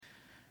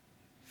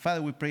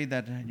Father, we pray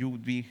that you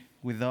would be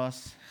with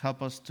us.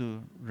 Help us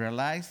to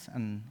realize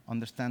and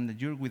understand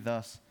that you're with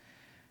us.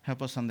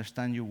 Help us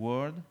understand your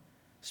word.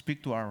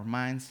 Speak to our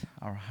minds,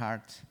 our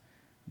hearts,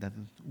 that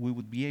we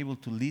would be able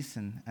to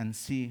listen and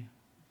see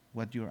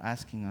what you're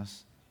asking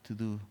us to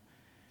do.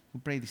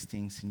 We pray these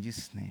things in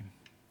Jesus' name.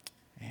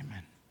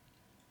 Amen.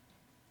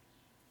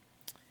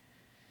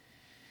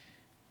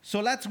 So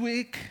last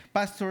week,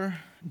 Pastor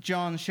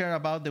John shared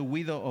about the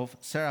widow of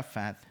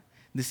Zarephath,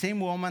 the same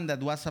woman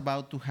that was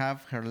about to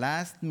have her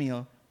last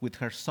meal with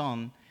her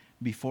son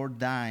before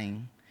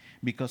dying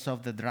because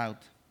of the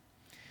drought.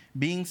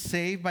 Being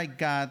saved by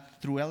God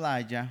through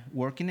Elijah,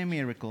 working a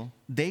miracle,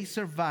 they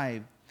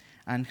survived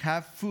and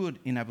have food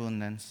in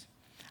abundance.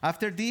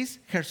 After this,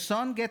 her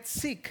son gets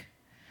sick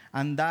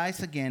and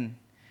dies again.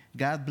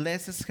 God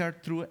blesses her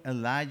through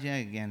Elijah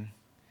again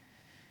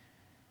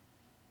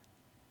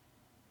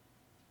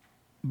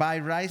by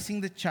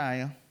raising the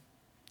child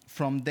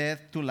from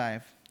death to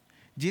life.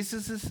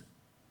 Jesus'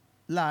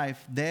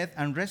 life, death,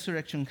 and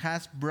resurrection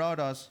has brought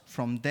us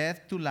from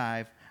death to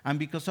life, and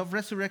because of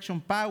resurrection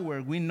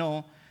power, we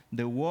know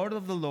the word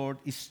of the Lord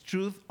is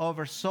truth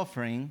over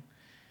suffering,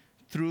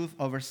 truth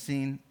over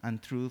sin,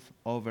 and truth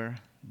over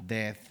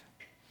death.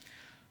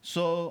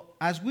 So,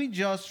 as we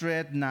just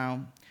read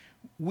now,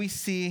 we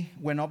see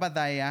when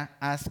Obadiah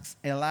asks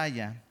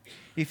Elijah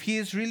if he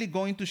is really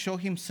going to show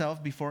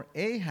himself before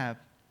Ahab.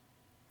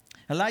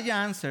 Elijah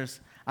answers,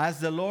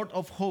 "As the Lord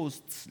of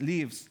hosts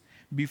lives,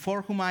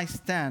 before whom I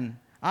stand,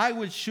 I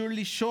will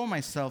surely show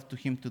myself to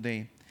him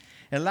today."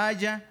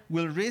 Elijah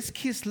will risk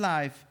his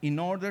life in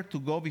order to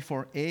go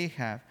before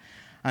Ahab.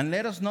 And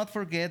let us not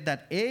forget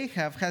that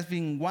Ahab has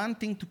been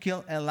wanting to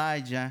kill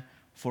Elijah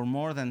for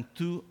more than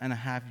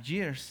 2.5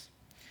 years.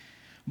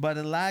 But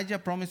Elijah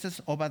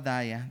promises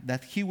Obadiah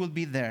that he will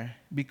be there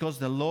because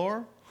the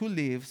Lord who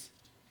lives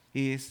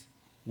is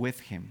with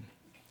him.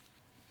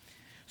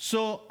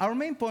 So our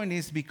main point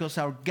is because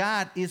our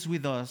God is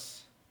with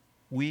us,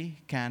 we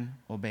can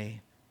obey.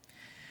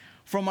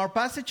 From our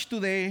passage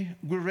today,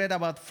 we read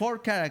about 4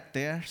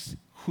 characters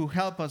who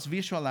help us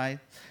visualize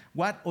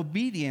what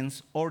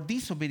obedience or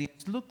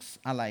disobedience looks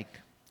like.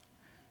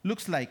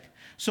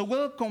 So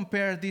we'll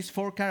compare these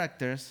 4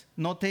 characters,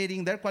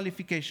 notating their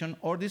qualification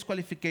or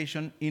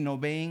disqualification in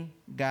obeying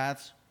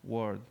God's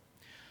word.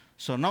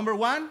 So number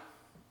 1,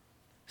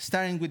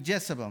 starting with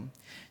Jezebel.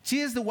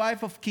 She is the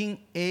wife of King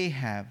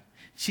Ahab.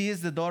 She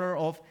is the daughter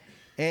of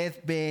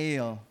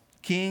Ethbaal,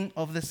 king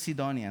of the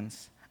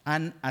Sidonians.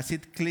 And as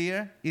it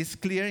is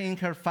clear in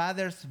her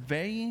father's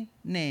very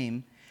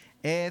name,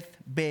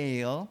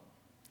 Ethbaal,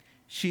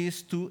 she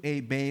is to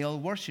a Baal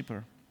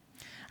worshiper.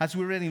 As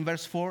we read in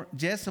verse 4,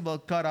 Jezebel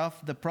cut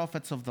off the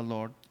prophets of the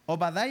Lord.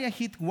 Obadiah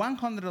hit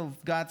 100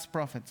 of God's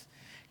prophets.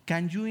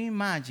 Can you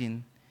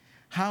imagine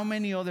how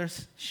many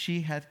others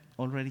she had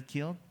already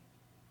killed?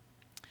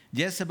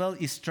 Jezebel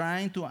is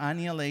trying to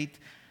annihilate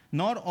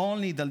not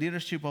only the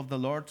leadership of the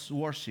Lord's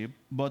worship,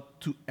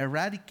 but to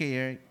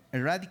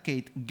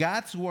eradicate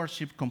God's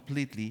worship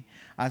completely,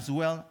 as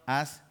well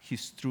as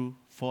his true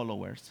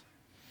followers.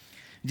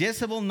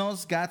 Jezebel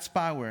knows God's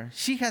power.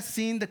 She has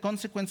seen the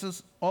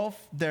consequences of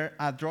their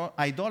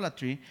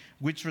idolatry,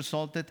 which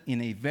resulted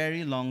in a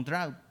very long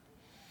drought.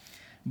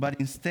 But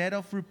instead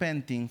of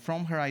repenting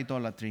from her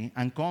idolatry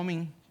and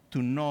coming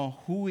to know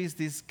who is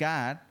this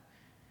God,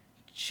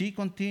 she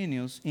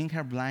continues in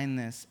her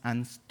blindness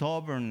and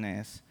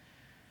stubbornness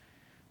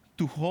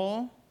to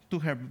hold to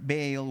her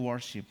Baal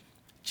worship.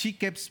 She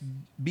keeps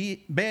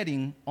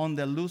betting on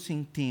the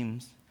losing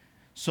teams.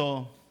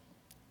 So,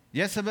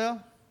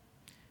 Jezebel,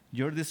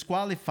 you're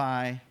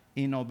disqualified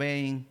in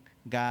obeying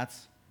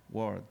God's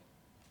word.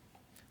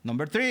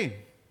 Number 3,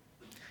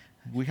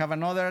 we have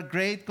another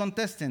great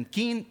contestant,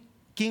 King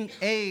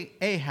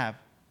Ahab.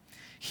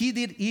 He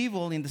did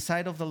evil in the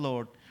sight of the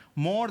Lord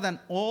more than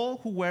all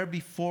who were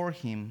before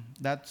him.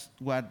 That's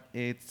what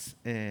it's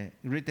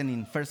written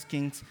in 1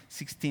 Kings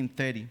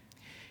 16:30.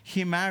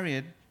 He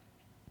married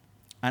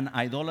an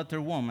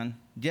idolater woman,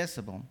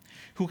 Jezebel,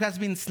 who has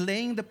been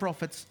slaying the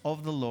prophets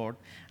of the Lord,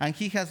 and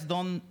he has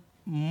done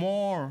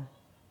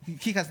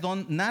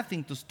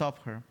nothing to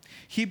stop her.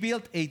 He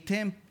built a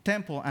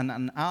temple and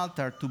an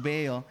altar to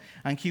Baal,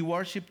 and he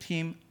worshipped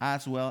him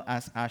as well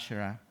as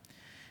Asherah.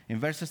 In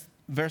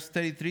verse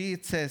 33,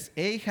 it says,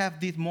 Ahab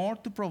did more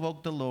to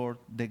provoke the Lord,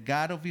 the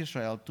God of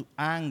Israel, to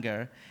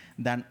anger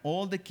than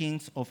all the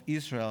kings of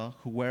Israel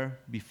who were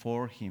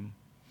before him.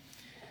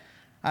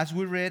 As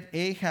we read,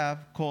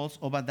 Ahab calls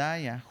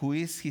Obadiah, who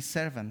is his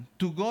servant,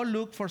 to go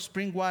look for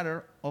spring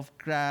water of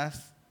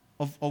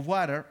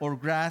water or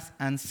grass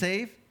and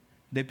save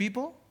the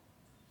people?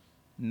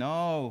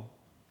 No,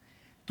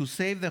 to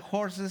save the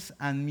horses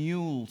and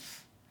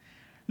mules.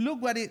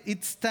 Look what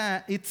it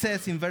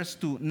says in verse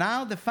 2.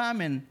 Now the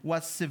famine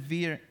was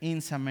severe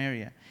in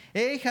Samaria.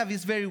 Ahab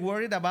is very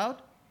worried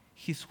about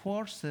his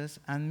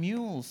horses and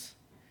mules.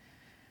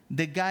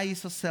 The guy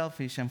is so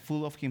selfish and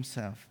full of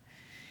himself.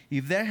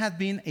 If there had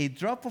been a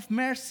drop of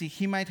mercy,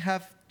 he might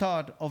have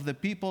thought of the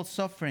people's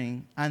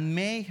suffering and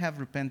may have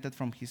repented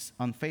from his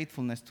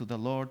unfaithfulness to the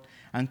Lord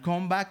and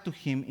come back to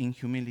him in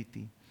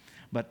humility.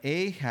 But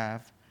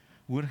Ahab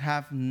would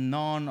have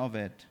none of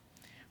it.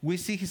 We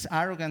see his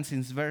arrogance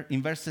in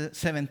verse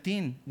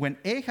 17. When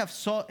Ahab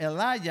saw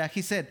Elijah,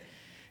 he said,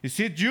 "Is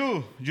it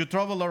you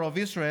traveler of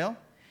Israel?"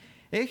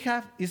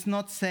 Ahab is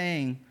not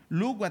saying,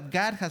 "Look what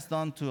God has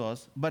done to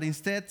us," but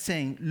instead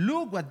saying,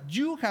 "Look what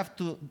you have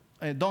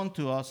done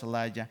to us,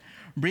 Elijah,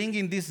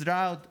 bringing this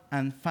drought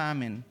and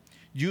famine.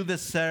 You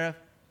deserve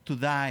to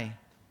die.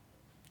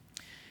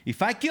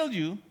 If I kill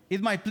you,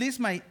 it might please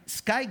my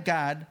sky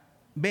god,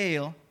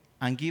 Baal,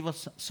 and give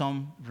us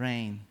some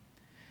rain."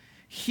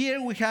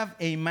 Here we have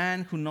a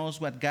man who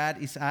knows what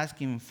God is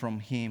asking from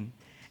him.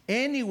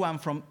 Anyone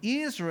from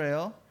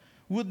Israel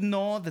would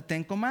know the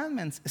Ten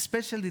Commandments,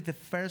 especially the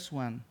first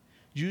one: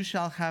 "You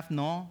shall have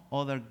no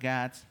other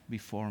gods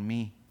before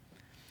me."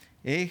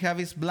 Ahab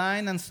is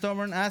blind and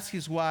stubborn as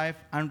his wife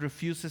and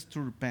refuses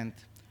to repent.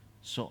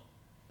 So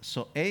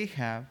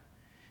Ahab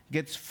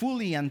gets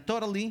fully and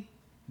totally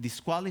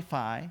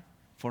disqualified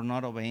for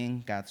not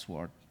obeying God's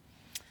word.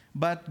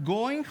 But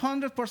going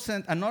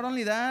 100%, and not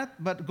only that,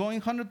 but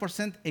going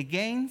 100%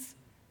 against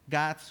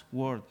God's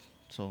word.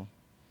 So,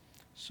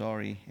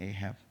 sorry,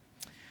 Ahab.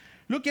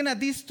 Looking at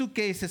these two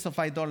cases of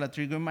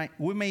idolatry,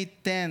 we may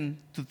tend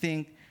to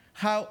think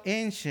how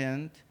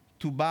ancient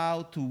to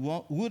bow to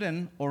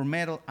wooden or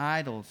metal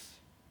idols.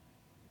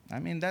 I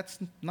mean, that's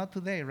not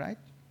today, right?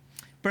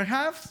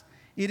 Perhaps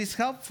it is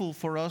helpful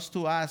for us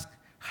to ask,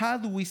 how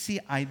do we see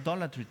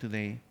idolatry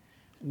today?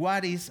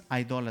 What is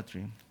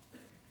idolatry?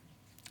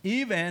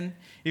 Even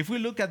if we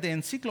look at the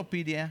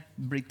Encyclopedia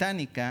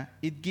Britannica,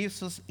 it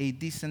gives us a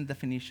decent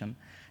definition.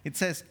 It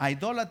says,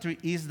 idolatry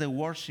is the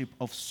worship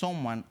of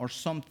someone or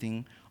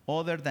something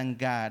other than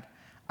God,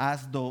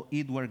 as though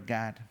it were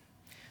God.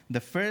 The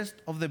first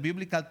of the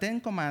biblical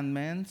Ten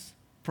Commandments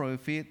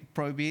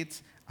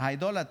prohibits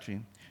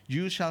idolatry.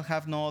 You shall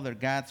have no other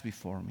gods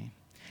before me.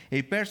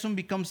 A person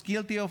becomes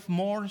guilty of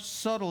more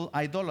subtle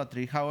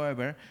idolatry,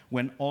 however,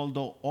 when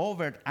although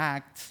overt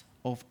acts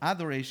of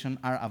adoration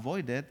are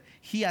avoided,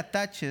 he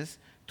attaches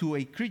to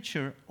a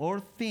creature or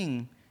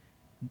thing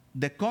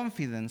the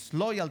confidence,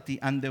 loyalty,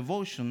 and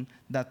devotion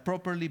that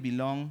properly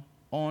belong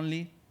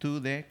only to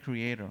the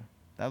Creator.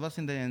 That was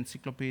in the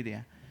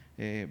Encyclopedia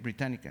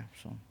Britannica,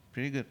 so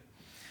pretty good.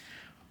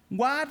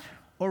 What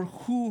or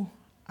who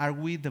are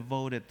we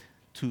devoted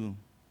to?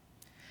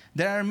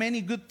 There are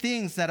many good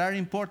things that are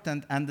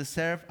important and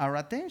deserve our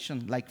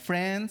attention, like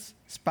friends,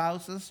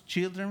 spouses,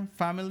 children,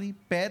 family,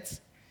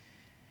 pets,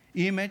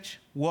 image,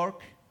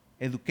 work,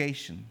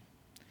 education,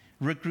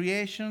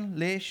 recreation,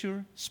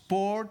 leisure,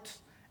 sports,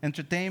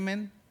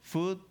 entertainment,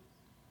 food,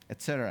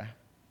 etc.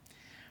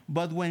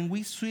 But when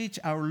we switch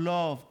our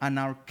love and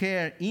our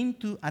care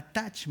into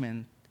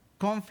attachment,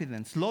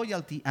 confidence,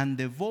 loyalty, and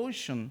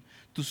devotion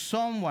to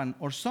someone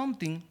or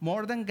something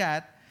more than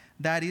God,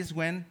 that is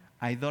when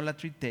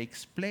idolatry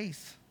takes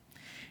place.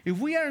 If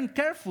we aren't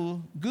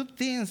careful, good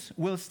things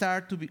will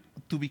start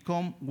to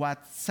become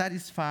what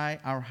satisfy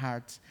our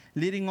hearts,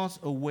 leading us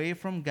away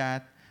from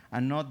God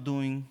and not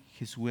doing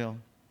His will.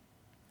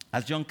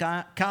 As John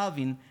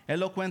Calvin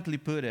eloquently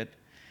put it,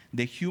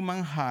 the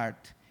human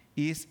heart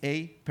is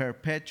a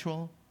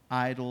perpetual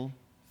idol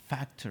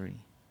factory.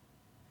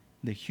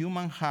 The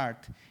human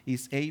heart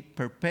is a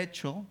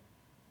perpetual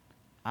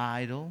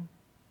idol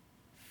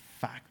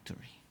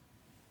factory.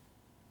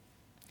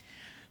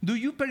 Do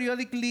you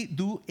periodically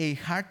do a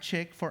heart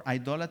check for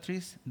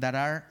idolatries that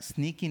are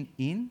sneaking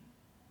in?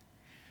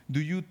 Do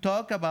you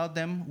talk about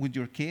them with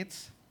your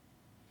kids?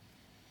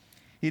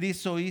 It is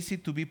so easy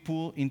to be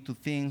pulled into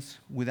things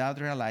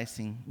without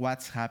realizing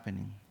what's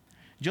happening.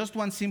 Just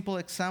one simple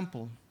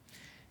example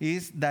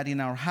is that in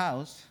our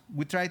house,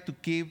 we try to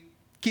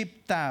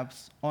keep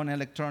tabs on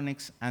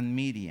electronics and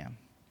media.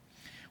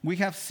 We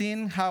have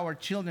seen how our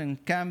children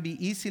can be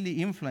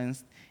easily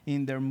influenced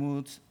in their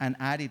moods and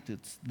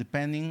attitudes,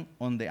 depending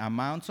on the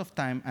amounts of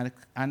time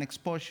and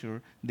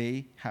exposure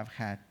they have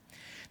had.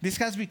 This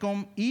has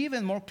become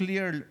even more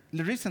clear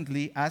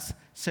recently as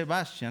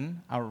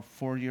Sebastian, our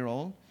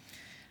 4-year-old,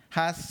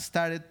 has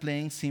started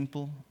playing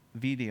simple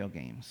video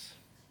games.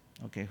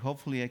 Okay,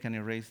 hopefully I can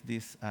erase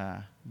this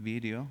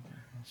video,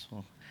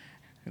 so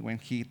when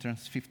he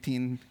turns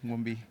 15, he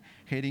won't be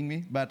hating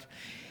me. But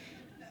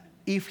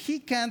if he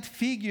can't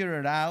figure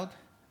it out,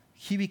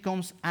 he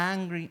becomes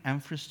angry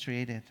and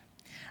frustrated.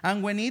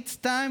 And when it's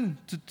time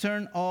to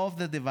turn off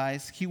the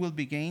device, he will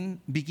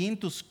begin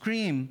to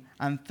scream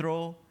and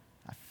throw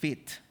a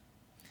fit.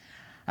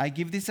 I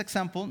give this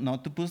example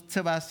not to put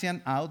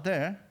Sebastian out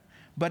there,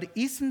 but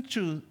isn't it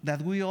true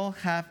that we all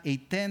have a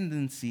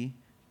tendency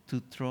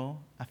to throw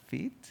a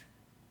fit?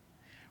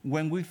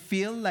 When we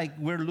feel like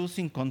we're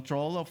losing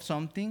control of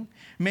something,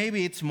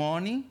 maybe it's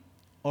money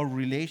or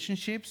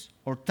relationships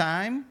or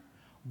time,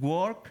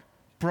 work,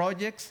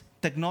 projects,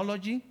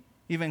 technology,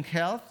 even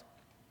health.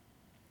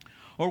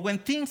 Or when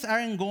things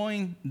aren't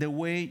going the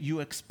way you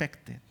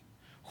expected,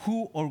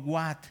 who or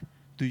what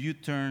do you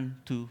turn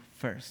to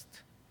first?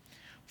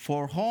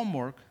 For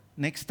homework,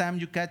 next time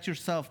you catch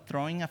yourself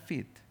throwing a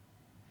fit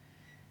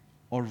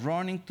or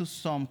running to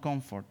some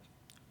comfort,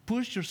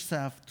 push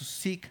yourself to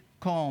seek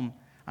calm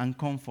and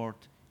comfort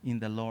in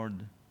the Lord.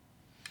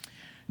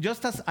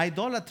 Just as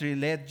idolatry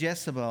led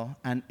Jezebel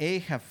and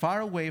Ahab far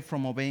away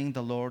from obeying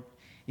the Lord,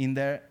 in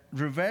the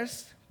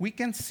reverse, we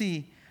can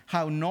see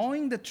how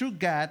knowing the true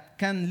God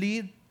can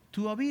lead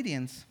to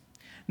obedience.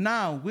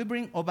 Now, we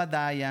bring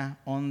Obadiah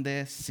on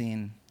the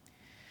scene.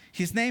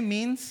 His name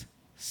means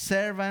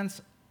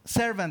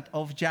servant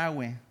of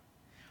Yahweh.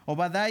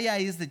 Obadiah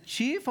is the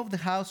chief of the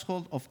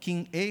household of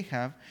King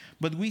Ahab,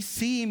 but we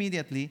see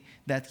immediately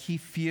that he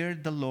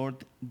feared the Lord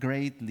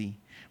greatly.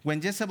 When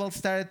Jezebel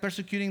started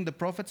persecuting the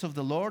prophets of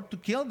the Lord to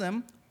kill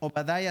them,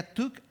 Obadiah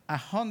took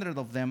 100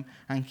 of them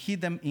and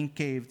hid them in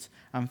caves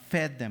and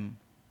fed them.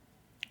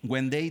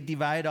 When they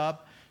divide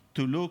up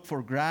to look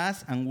for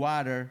grass and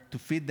water to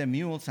feed the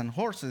mules and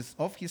horses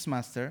of his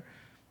master,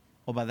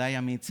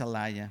 Obadiah meets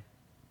Elijah.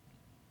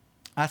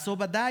 As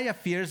Obadiah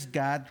fears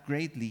God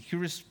greatly, he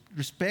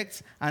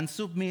respects and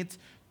submits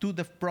to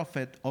the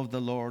prophet of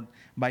the Lord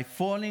by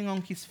falling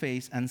on his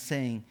face and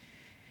saying,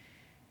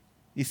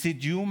 "Is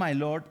it you, my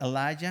lord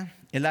Elijah?"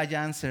 Elijah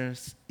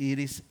answers, "It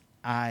is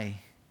I.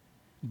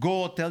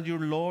 Go tell your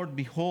lord,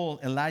 behold,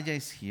 Elijah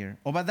is here."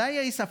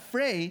 Obadiah is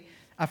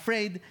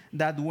afraid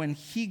that when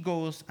he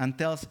goes and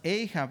tells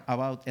Ahab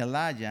about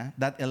Elijah,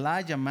 that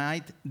Elijah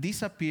might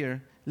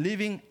disappear,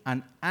 leaving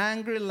an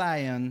angry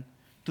lion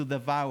to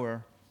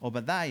devour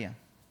Obadiah.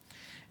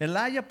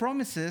 Elijah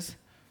promises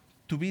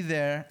to be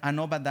there, and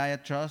Obadiah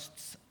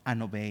trusts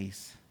and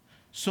obeys.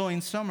 So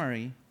in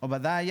summary,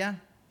 Obadiah,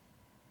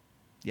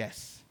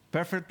 yes,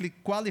 perfectly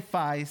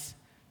qualifies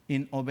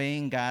in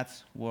obeying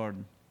God's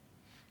word.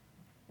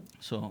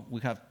 So we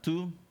have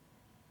 2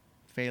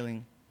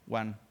 failing,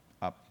 1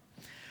 up.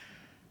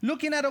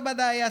 Looking at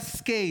Obadiah's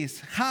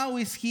case, how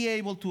is he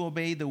able to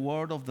obey the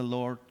word of the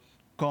Lord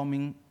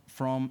coming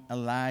from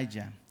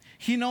Elijah?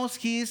 He knows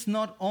he is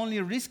not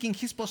only risking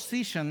his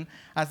position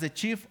as the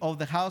chief of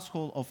the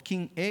household of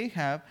King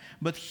Ahab,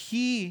 but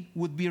he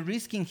would be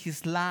risking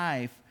his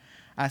life,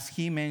 as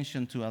he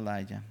mentioned to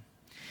Elijah.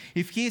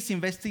 If he is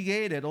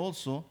investigated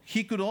also,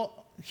 he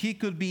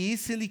could be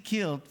easily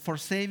killed for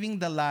saving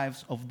the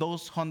lives of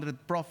those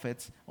 100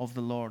 prophets of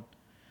the Lord.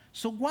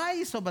 So why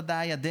is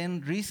Obadiah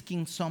then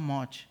risking so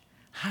much?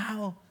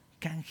 How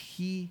can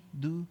he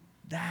do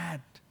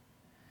that?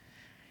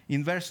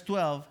 In verse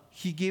 12,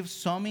 he gives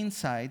some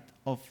insight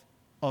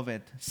of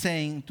it,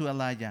 saying to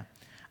Elijah,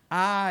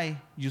 "I,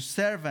 your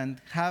servant,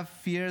 have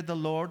feared the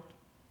Lord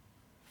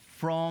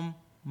from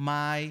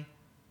my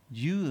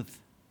youth."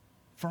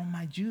 From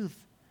my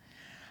youth.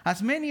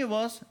 As many of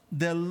us,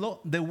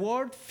 the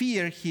word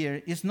fear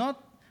here is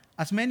not,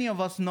 as many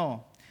of us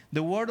know,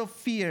 the word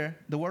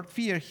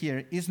fear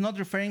here is not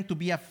referring to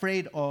be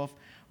afraid of,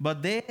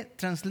 but the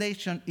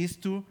translation is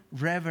to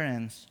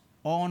reverence,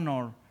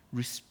 honor,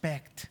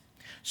 respect.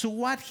 So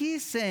what he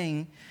is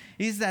saying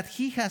is that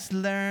he has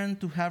learned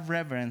to have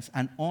reverence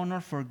and honor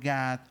for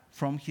God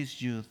from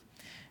his youth.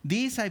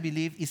 This, I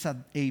believe, is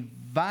a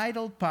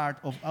vital part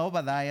of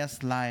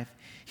Obadiah's life.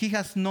 He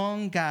has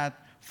known God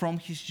from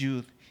his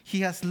youth.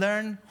 He has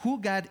learned who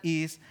God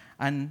is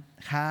and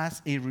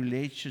has a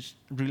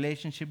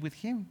relationship with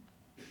him.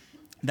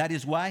 That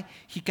is why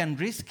he can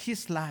risk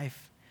his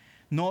life,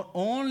 not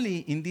only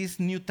in this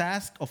new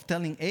task of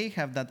telling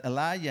Ahab that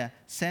Elijah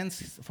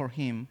sends for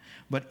him,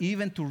 but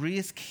even to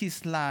risk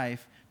his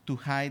life to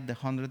hide the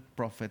 100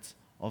 prophets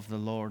of the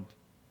Lord.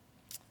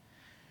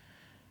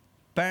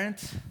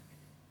 Parents,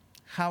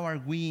 how are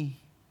we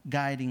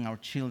guiding our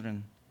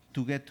children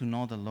to get to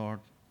know the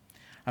Lord?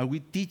 Are we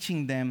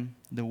teaching them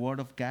the Word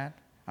of God?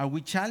 Are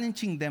we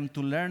challenging them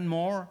to learn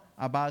more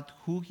about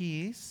who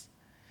He is?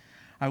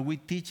 Are we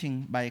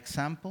teaching by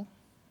example?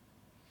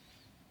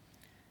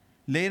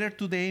 Later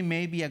today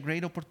may be a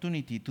great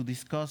opportunity to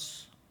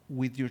discuss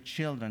with your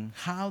children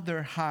how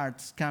their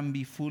hearts can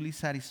be fully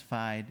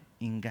satisfied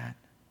in God.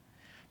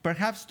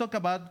 Perhaps talk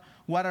about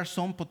what are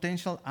some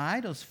potential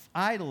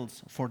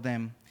idols for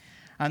them.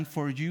 And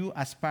for you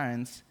as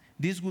parents,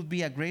 this would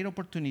be a great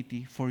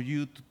opportunity for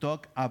you to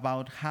talk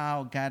about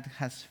how God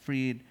has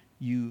freed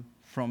you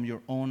from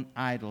your own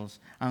idols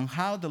and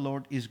how the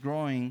Lord is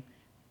growing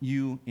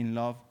you in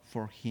love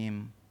for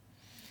Him.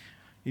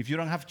 If you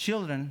don't have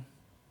children,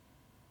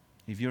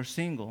 if you're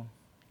single,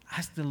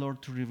 ask the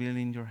Lord to reveal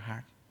in your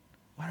heart,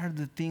 what are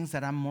the things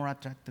that I'm more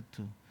attracted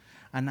to?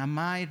 And am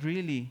I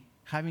really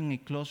having a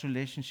close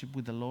relationship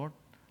with the Lord?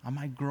 Am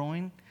I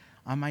growing?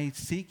 Am I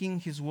seeking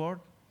His word?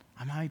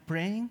 Am I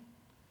praying?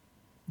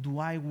 Do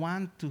I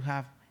want to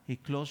have a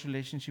close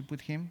relationship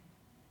with Him?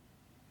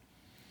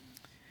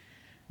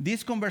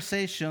 These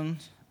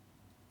conversations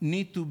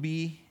need to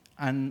be,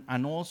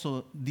 and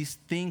also this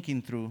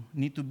thinking through,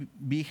 need to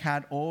be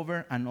had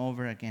over and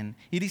over again.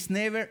 It is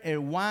never a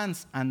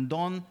once and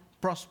done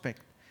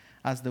prospect,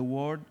 as the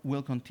world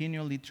will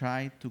continually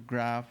try to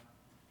grab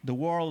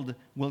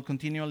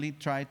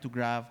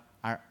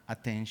our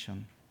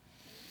attention.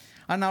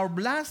 And our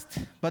last,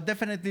 but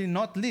definitely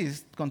not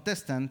least,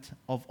 contestant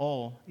of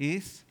all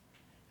is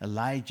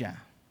Elijah.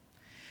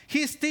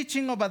 He's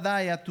teaching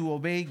Obadiah to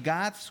obey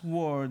God's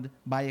word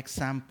by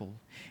example.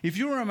 If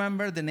you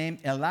remember, the name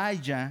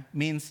Elijah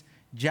means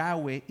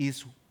Yahweh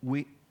is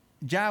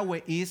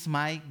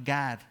my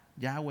God.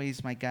 Yahweh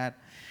is my God.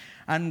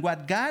 And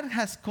what God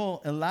has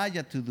called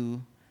Elijah to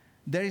do,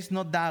 there is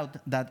no doubt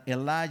that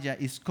Elijah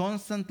is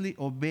constantly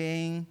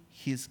obeying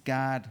his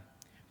God.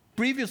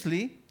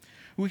 Previously,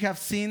 we have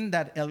seen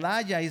that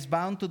Elijah is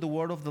bound to the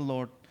word of the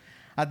Lord.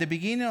 At the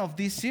beginning of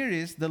this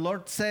series, the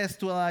Lord says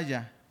to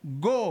Elijah,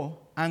 "Go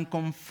and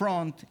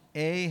confront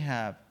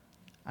Ahab."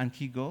 And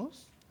he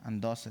goes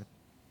and does it.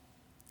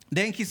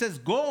 Then he says,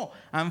 "Go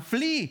and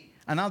flee,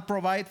 and I'll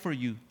provide for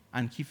you."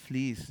 And he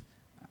flees,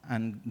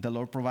 and the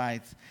Lord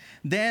provides.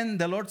 Then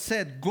the Lord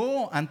said,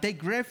 "Go and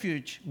take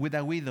refuge with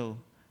a widow."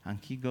 And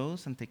he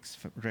goes and takes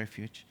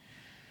refuge.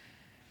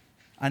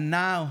 And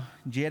now,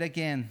 yet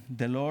again,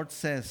 the Lord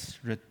says,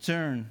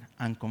 "Return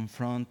and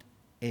confront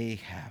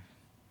Ahab."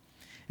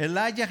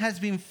 Elijah has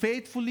been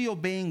faithfully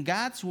obeying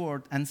God's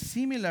word, and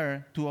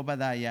similar to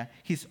Obadiah,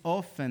 he's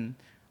often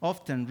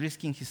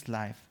risking his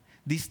life.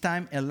 This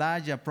time,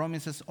 Elijah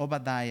promises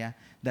Obadiah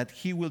that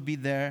he will be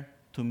there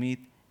to meet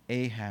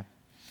Ahab.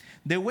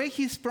 The way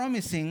he's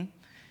promising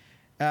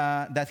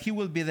that he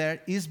will be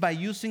there is by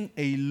using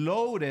a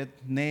loaded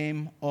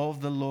name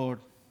of the Lord.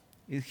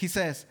 He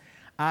says,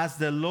 "As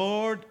the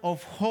Lord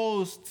of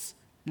hosts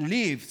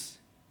lives,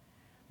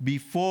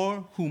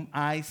 before whom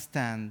I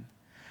stand,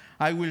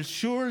 I will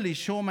surely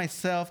show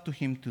myself to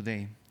him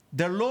today."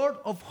 The Lord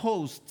of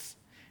hosts,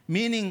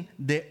 meaning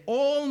the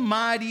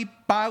almighty,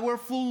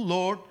 powerful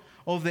Lord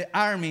of the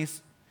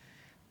armies,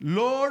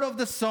 Lord of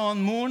the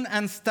sun, moon,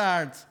 and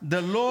stars,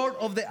 the Lord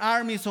of the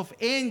armies of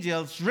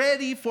angels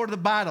ready for the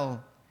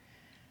battle.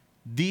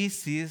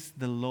 This is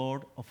the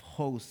Lord of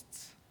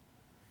hosts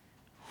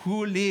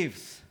who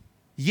lives.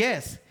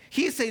 Yes,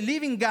 he's a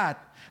living God,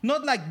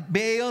 not like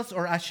Baals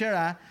or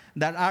Asherah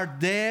that are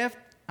deaf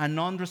and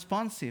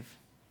non-responsive.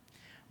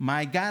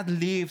 My God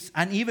lives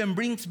and even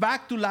brings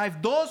back to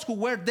life those who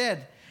were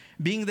dead,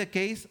 being the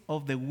case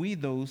of the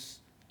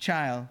widow's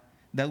child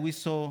that we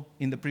saw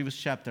in the previous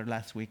chapter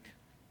last week.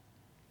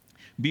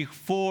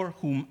 Before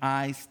whom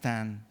I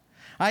stand.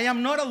 I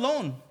am not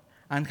alone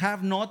and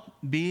have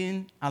not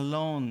been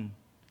alone.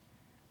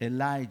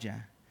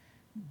 Elijah,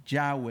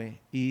 Yahweh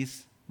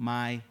is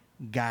my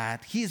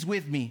God. He is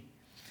with me.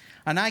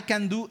 And I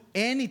can do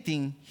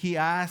anything he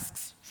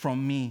asks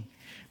from me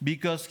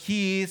because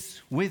he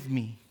is with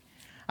me.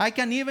 I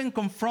can even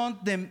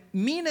confront the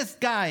meanest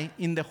guy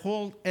in the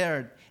whole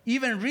earth,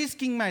 even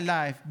risking my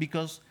life,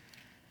 because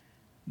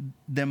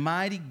the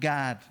mighty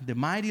God, the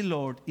mighty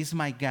Lord is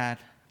my God,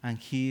 and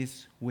he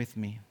is with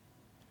me.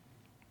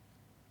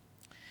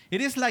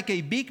 It is like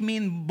a big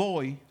mean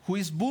boy who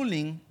is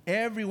bullying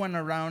everyone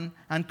around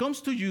and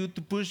comes to you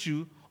to push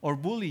you or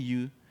bully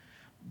you,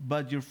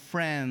 but your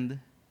friend,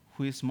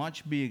 who is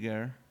much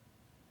bigger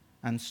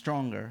and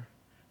stronger,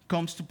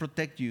 comes to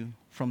protect you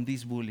from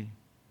this bully.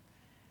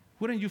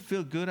 Wouldn't you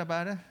feel good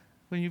about it?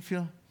 Wouldn't you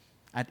feel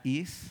at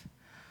ease?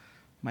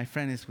 My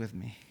friend is with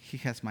me. He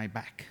has my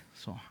back,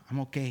 so I'm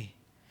okay.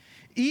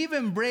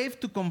 Even brave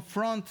to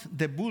confront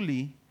the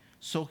bully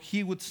so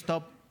he would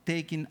stop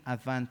taking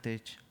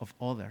advantage of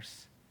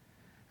others.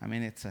 I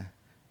mean, it's a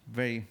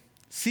very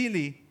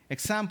silly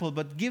example,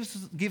 but gives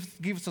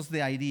us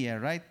the idea,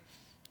 right?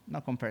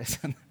 No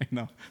comparison, I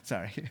know,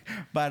 sorry.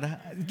 But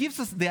it gives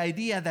us the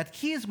idea that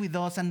he is with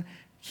us, and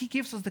he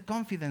gives us the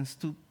confidence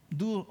to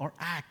do or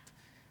act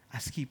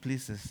as he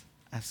pleases,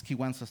 as he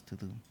wants us to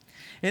do.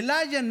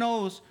 Elijah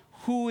knows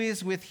who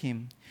is with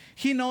him.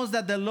 He knows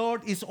that the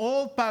Lord is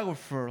all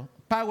powerful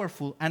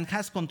and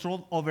has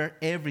control over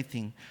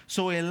everything.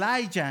 So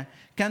Elijah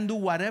can do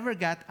whatever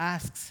God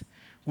asks.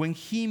 When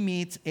he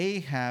meets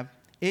Ahab,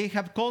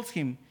 Ahab calls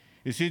him,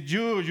 "Is it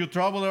you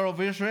troubler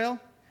of Israel?"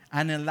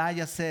 And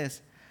Elijah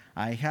says,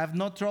 "I have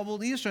not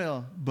troubled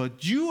Israel,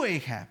 but you,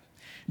 Ahab,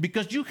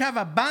 because you have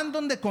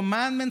abandoned the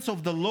commandments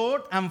of the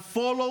Lord and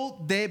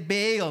followed the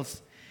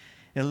Baals."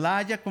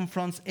 Elijah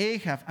confronts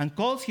Ahab and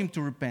calls him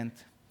to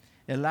repent.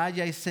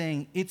 Elijah is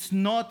saying, "It's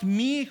not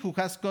me who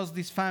has caused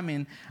this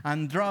famine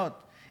and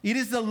drought. It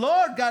is the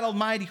Lord God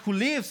Almighty who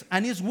lives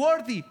and is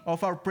worthy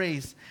of our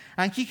praise.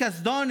 And he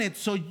has done it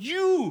so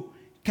you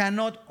can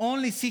not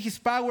only see his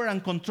power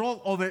and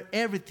control over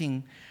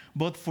everything,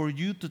 but for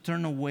you to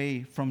turn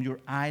away from your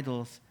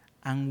idols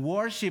and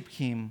worship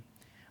him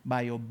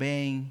by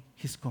obeying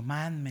his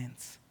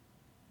commandments.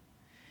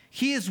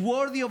 He is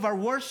worthy of our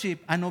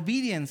worship and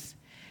obedience."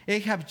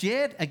 Ahab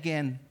yet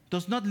again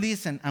does not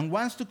listen and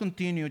wants to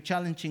continue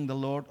challenging the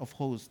Lord of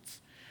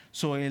hosts.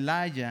 So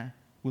Elijah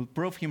will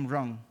prove him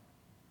wrong.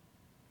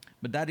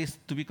 But that is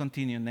to be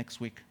continued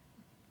next week.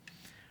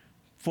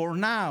 For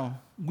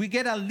now, we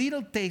get a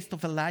little taste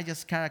of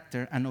Elijah's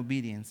character and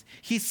obedience.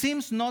 He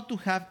seems not to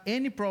have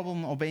any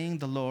problem obeying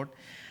the Lord,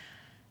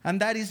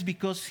 and that is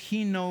because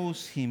he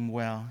knows him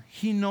well.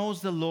 He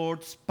knows the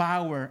Lord's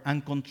power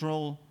and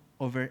control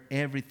over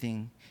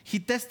everything. He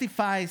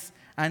testifies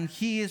and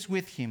he is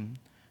with him.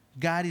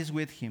 God is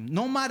with him,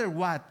 no matter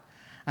what,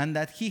 and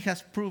that he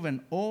has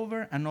proven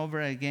over and over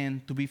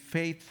again to be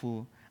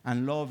faithful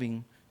and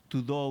loving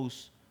to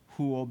those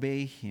who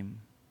obey him.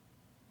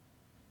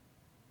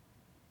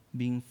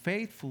 Being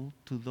faithful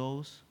to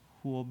those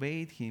who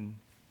obeyed him.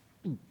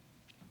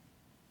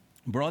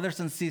 Brothers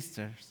and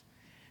sisters,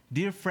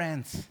 dear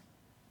friends,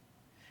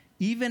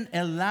 even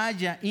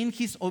Elijah in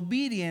his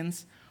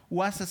obedience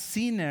was a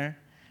sinner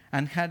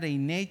and had a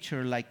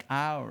nature like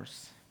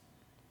ours.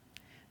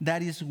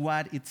 That is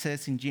what it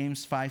says in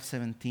James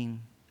 5:17.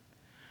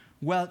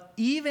 We'll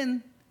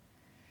even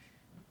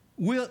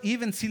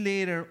see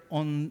later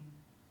on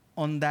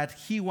that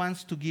he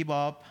wants to give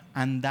up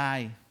and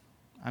die.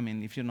 I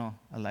mean, if you know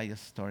Elijah's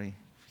story,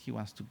 he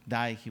wants to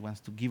die, he wants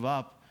to give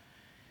up.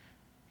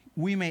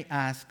 We may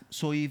ask,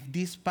 so if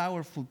this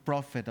powerful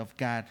prophet of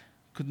God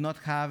could not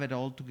have it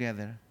all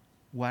together,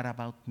 what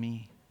about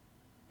me?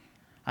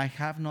 I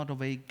have not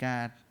obeyed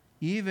God,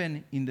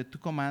 even in the 2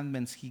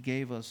 commandments he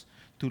gave us,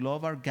 to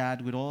love our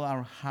God with all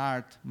our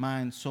heart,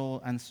 mind,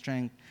 soul, and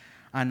strength,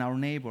 and our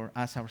neighbor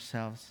as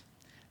ourselves.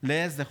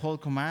 Less the whole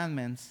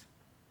commandments.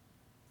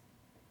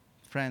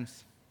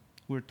 Friends,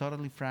 we're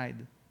totally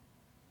fried.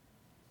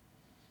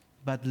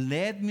 But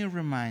let me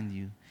remind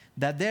you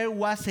that there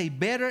was a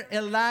better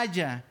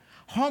Elijah,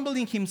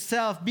 humbling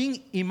himself,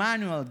 being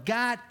Emmanuel,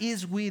 God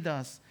is with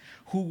us,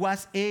 who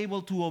was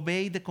able to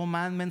obey the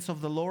commandments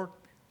of the Lord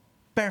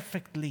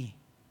perfectly,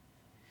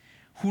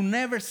 who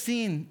never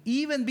sinned,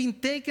 even being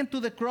taken to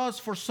the cross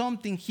for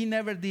something he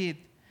never did.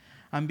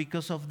 And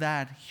because of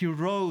that, he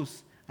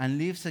rose and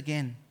lives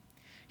again.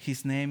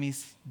 His name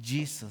is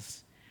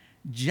Jesus.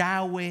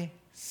 Yahweh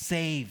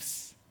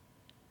saves.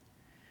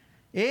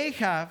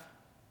 Ahab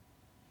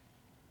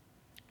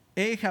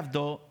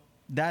thought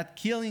that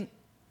killing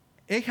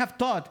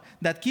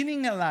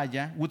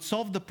Elijah would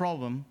solve the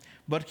problem,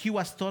 but he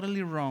was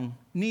totally wrong.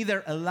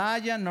 Neither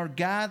Elijah nor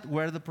God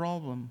were the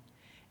problem.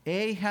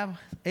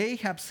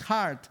 Ahab's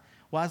heart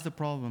was the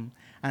problem,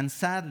 and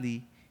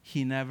sadly,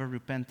 he never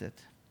repented.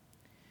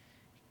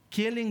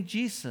 Killing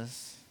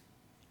Jesus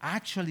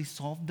actually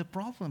solved the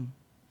problem,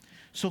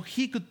 so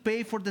he could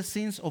pay for the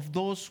sins of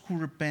those who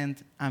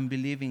repent and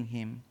believe in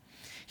him.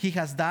 He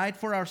has died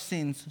for our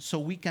sins so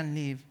we can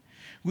live.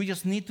 We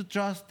just need to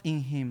trust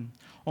in him,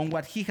 on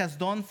what he has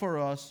done for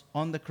us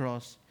on the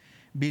cross,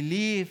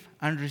 believe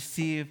and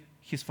receive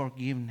his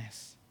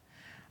forgiveness.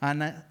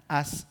 And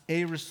as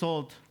a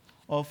result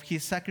of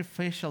his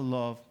sacrificial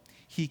love,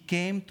 he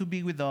came to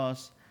be with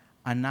us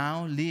and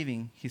now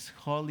living his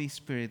Holy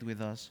Spirit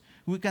with us.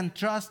 We can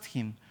trust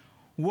him,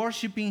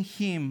 worshiping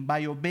him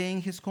by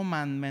obeying his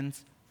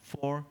commandments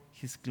for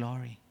his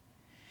glory.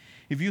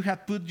 If you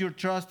have put your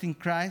trust in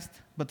Christ,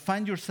 but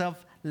find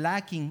yourself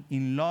lacking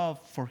in love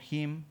for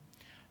him,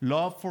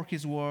 love for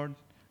his word,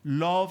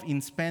 love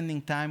in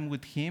spending time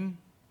with him,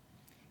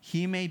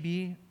 he may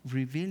be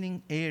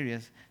revealing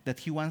areas that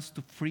he wants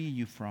to free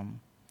you from,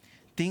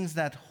 things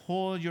that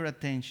hold your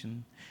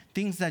attention,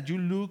 things that you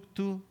look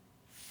to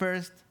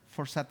first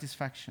for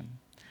satisfaction.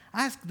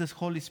 Ask the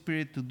Holy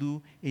Spirit to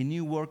do a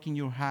new work in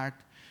your heart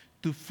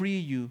to free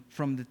you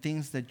from the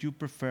things that you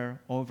prefer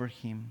over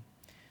him.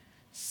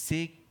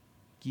 Seek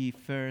ye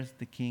first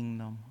the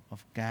kingdom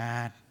of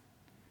God.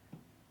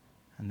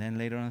 And then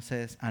later on it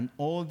says, and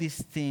all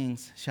these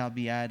things shall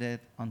be added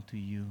unto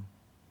you.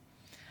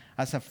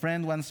 As a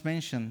friend once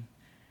mentioned,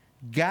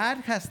 God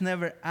has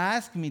never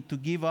asked me to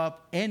give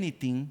up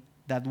anything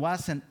that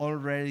wasn't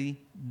already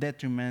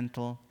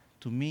detrimental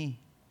to me.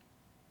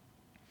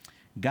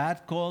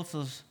 God calls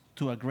us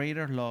to a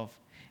greater love,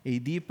 a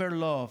deeper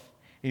love,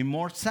 a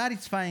more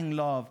satisfying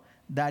love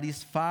that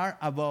is far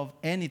above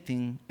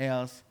anything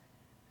else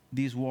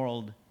this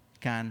world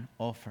can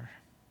offer.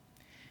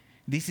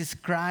 This is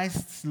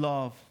Christ's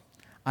love,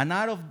 and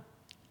out of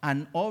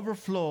an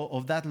overflow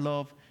of that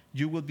love,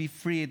 you will be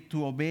freed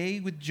to obey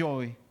with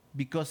joy,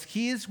 because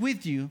he is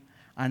with you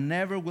and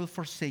never will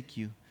forsake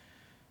you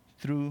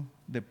through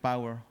the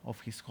power of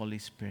his Holy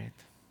Spirit.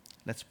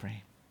 Let's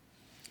pray.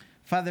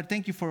 Father,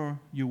 thank you for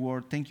your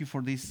word. Thank you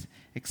for these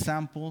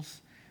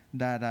examples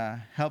that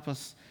help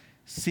us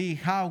see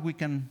how we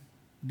can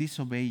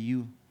disobey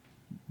you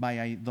by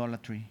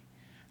idolatry,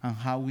 and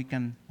how we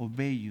can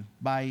obey you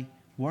by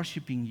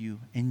worshiping you,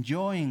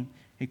 enjoying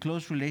a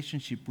close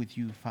relationship with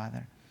you,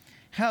 Father.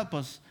 Help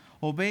us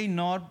obey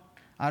not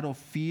out of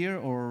fear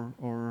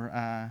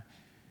or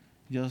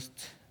just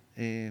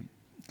a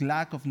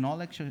lack of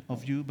knowledge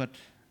of you, but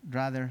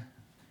rather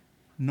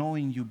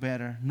knowing you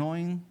better,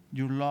 knowing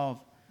your love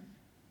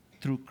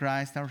through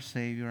Christ our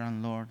Savior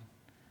and Lord,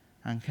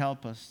 and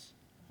help us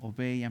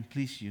obey and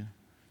please you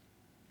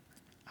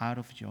out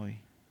of joy.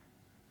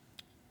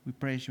 We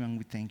praise you and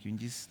we thank you. In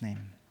Jesus'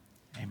 name,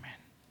 amen.